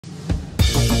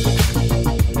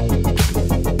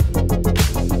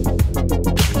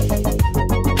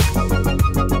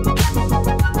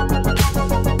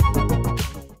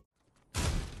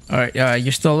Alright,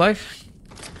 you're still alive?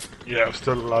 Yeah, I'm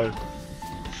still alive.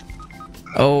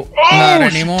 Oh, Oh, not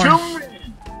anymore. she killed me.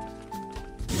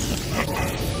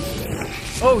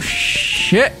 Oh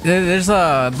shit! There's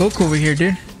a Goku over here,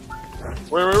 dude.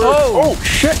 Wait. Oh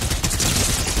shit!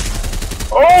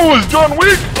 Oh, it's John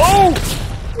Wick. Oh,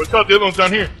 watch out, the other one's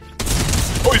down here.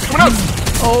 Oh, he's coming up.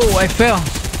 Oh, I fell.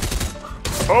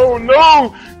 Oh no,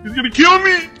 he's gonna kill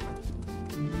me.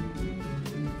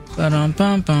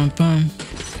 Ba-dum-bum-bum-bum.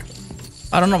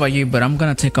 I don't know about you, but I'm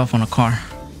gonna take off on a car.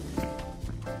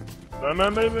 No,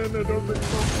 don't take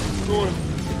off. Going.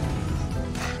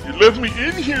 You left me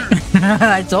in here.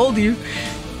 I told you.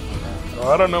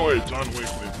 I don't know where John Wick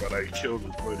is, but I killed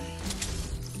his buddy.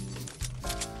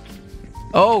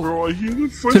 Oh, Bro, I hear the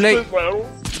too late. footsteps, but I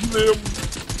don't see them.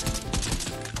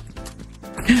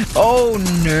 Oh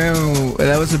no,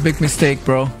 that was a big mistake,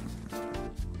 bro.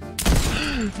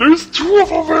 There's two of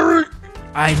them, Eric.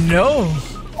 I know.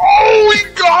 Oh, he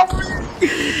got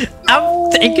me.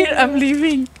 I'm taking it. I'm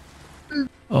leaving.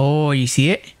 Oh, you see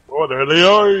it? Oh, there they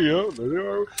are. Yeah, there they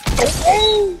are.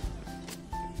 Oh.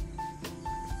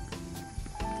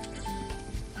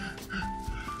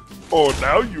 Oh,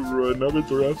 now you run. Now that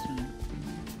they're after you.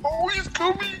 Oh, he's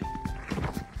coming.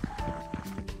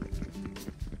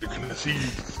 They're gonna see you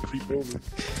creep over.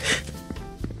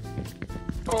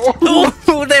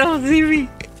 Oh, they don't see me.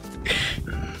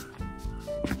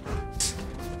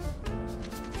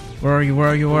 Where are you? Where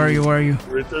are you? Where are you? Where are you?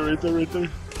 Right there.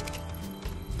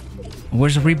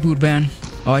 Where's the reboot van?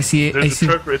 Oh, I see it. There's I a see.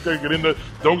 truck right there. Get in the.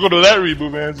 Don't go to that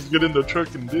reboot, man. Just get in the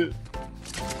truck and dip.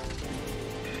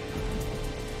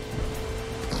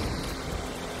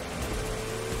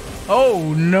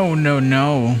 Oh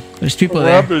no. There's people What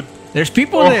there. happened? There's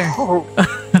people there. Oh.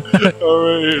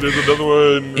 Alright, there's another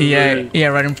one. Yeah,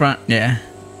 right in front. Yeah.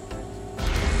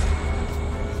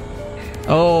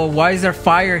 Oh, why is there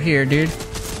fire here, dude?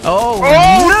 Oh,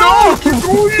 no! Keep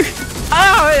going!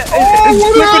 it's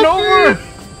flipping over.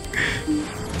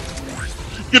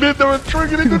 Get in the truck,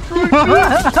 get in the truck!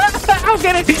 I'll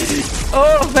get it.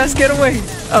 Oh, best getaway.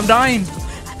 I'm dying.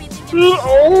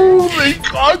 Oh, they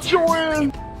caught you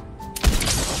in!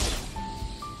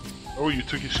 Oh, you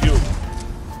took his shield.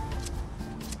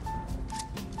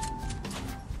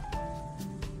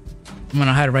 I'm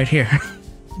gonna hide right here.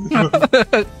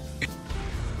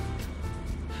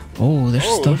 Oh, there's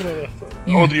stuff.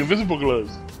 Yeah. Oh, the invisible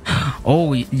gloves.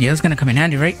 Oh, yeah, it's gonna come in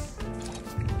handy, right?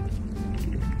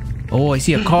 Oh, I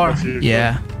see a car.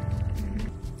 Yeah.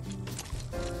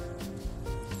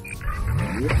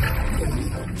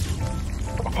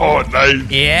 Oh, nice.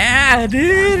 Yeah,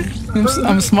 dude.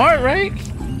 I'm smart, right?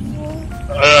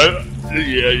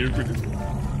 Yeah, you're pretty cool.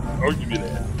 I'll give you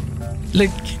that.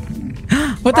 Like,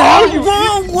 what the hell?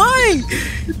 Whoa, why?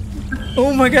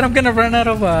 Oh my god, I'm gonna run out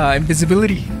of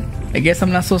invisibility. I guess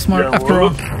I'm not so smart after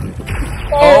all.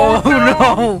 Oh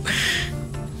no!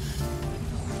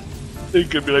 They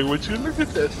could be like, would you look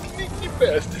at that sneaky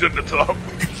bastard at the top?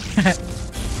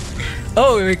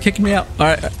 Oh, it kicked me out.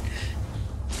 Alright.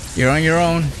 You're on your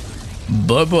own.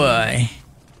 Bye-bye.